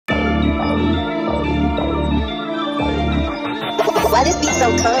Why this beat so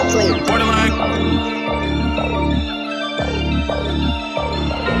complex?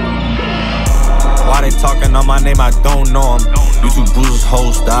 Why they talking on my name? I don't know him. YouTube bruises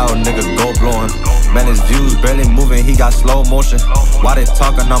whole style, nigga go blowing. Man, his views barely moving, he got slow motion. Why they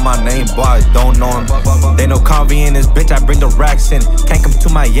talking on my name? Boy, I don't know him. They know Konvy in this bitch, I bring the racks in. Can't come to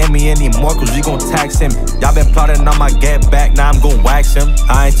Miami anymore, cause we gon' tax him. Y'all been plotting on my get back, now I'm gon' wax him.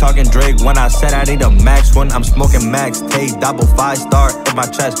 I ain't talking Drake when I said I need a max one. I'm smoking max, take double 5-star in my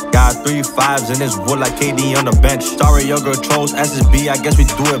chest. Got 3 5s in this wood like KD on the bench. Sorry, your girl trolls SSB, I guess we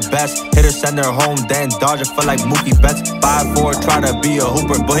do it best. Hit her, send her home, then dodge it for like Mookie Betts. 5'4", try to be a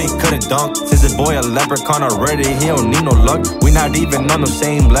hooper, but he couldn't dunk. Since this boy a leprechaun already, he don't need no luck. We not even on the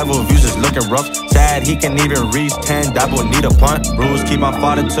same level, views is looking rough. Sad he can even reach 10, that boy need a punt. Bruce keep on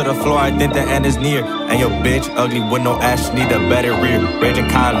falling to the floor, I think the end is near. And your bitch ugly with no ass, she need a better rear. Raging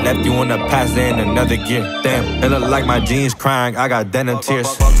Kyle left you in the past, they in another gear. Damn, it look like my jeans crying, I got denim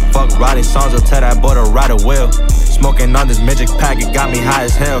tears. Fuck writing songs, I'll tell that boy to ride a wheel. Smoking on this magic pack, it got me high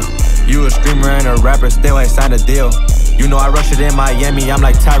as hell. You a screamer and a rapper, still ain't signed a deal. You know I rush it in Miami, I'm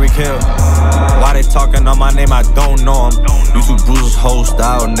like Tyreek Hill. Why they talking on my name? I don't know him. YouTube bruises whole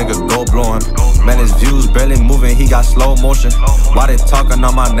style, nigga go blowing. Man, his views barely moving, he got slow motion. Why they talking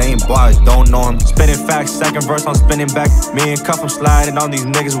on my name? Boy, I don't know him. Spinning facts, second verse, I'm spinning back. Me and Cuffem sliding on these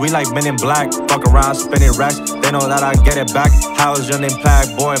niggas, we like men in black. Fuck around, spinning racks, they know that I get it back. How is your name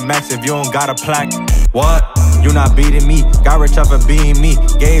plaque? Boy, Max, if you don't got a plaque. What? You not beating me, got rich off of being me.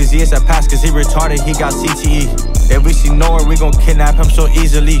 Gave ZS a pass cause he retarded, he got CTE. If we see nowhere, we gon' kidnap him so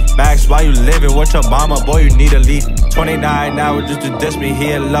easily. Max, why you living with your mama? Boy, you need to leave. 29 hours just to diss me,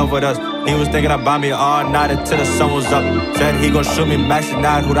 he in love with us. He was thinking about me all night until the sun was up. Said he gon' shoot me, Max and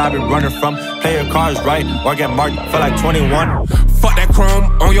not who'd I be running from. Play your cards right, or get marked for like 21. Fuck that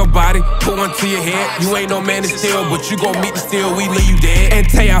chrome on your body, put one to your head. You ain't no man to steal, but you gon' meet the steel, we leave you dead. And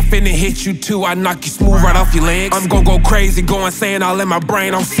tell you I finna hit you too, I knock you smooth right off your legs. I'm gon' go crazy, go insane, all in my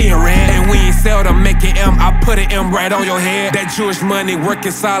brain, I'm seeing red. And we ain't seldom making M, I put an M right on your head. That Jewish money,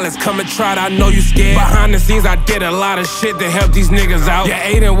 working silence, come and try it, I know you scared. Behind the scenes, I did a lot of shit to help these niggas out. Yeah,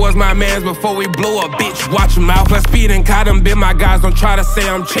 Aiden was my mans before we blew up, bitch, watch him out. Plus Speed and Kai done been my guys, don't try to say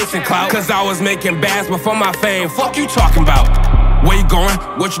I'm chasing clout. Cause I was making bags before my fame, fuck you talking about? Where you going?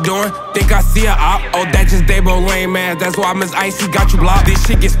 What you doing? Think I see a op? Oh, that just Dabo lame ass. That's why Miss Icy got you blocked. This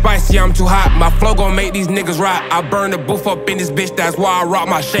shit get spicy, I'm too hot. My flow gon' make these niggas rot. I burn the booth up in this bitch, that's why I rock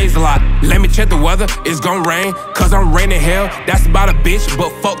my shades a lot. Let me check the weather, it's gon' rain, cause I'm raining hell. That's about a bitch, but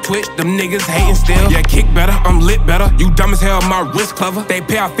fuck Twitch, them niggas hating still. Yeah, kick better, I'm lit better. You dumb as hell, my wrist clever. They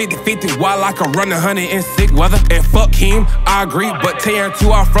pay out 50-50 while I can run 100 in sick weather. And fuck him, I agree, but tearing too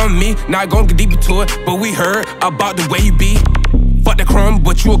off from me. Not gon' get deep into it, but we heard about the way you be. Fuck the crumb,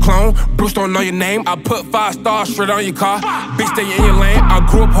 but you a clone. Bruce don't know your name. I put 5 stars straight on your car. Bitch, stay in your lane. I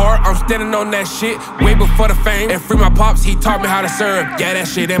grew up hard, I'm standing on that shit way before the fame. And free my pops, he taught me how to serve. Yeah, that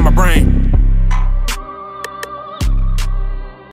shit in my brain.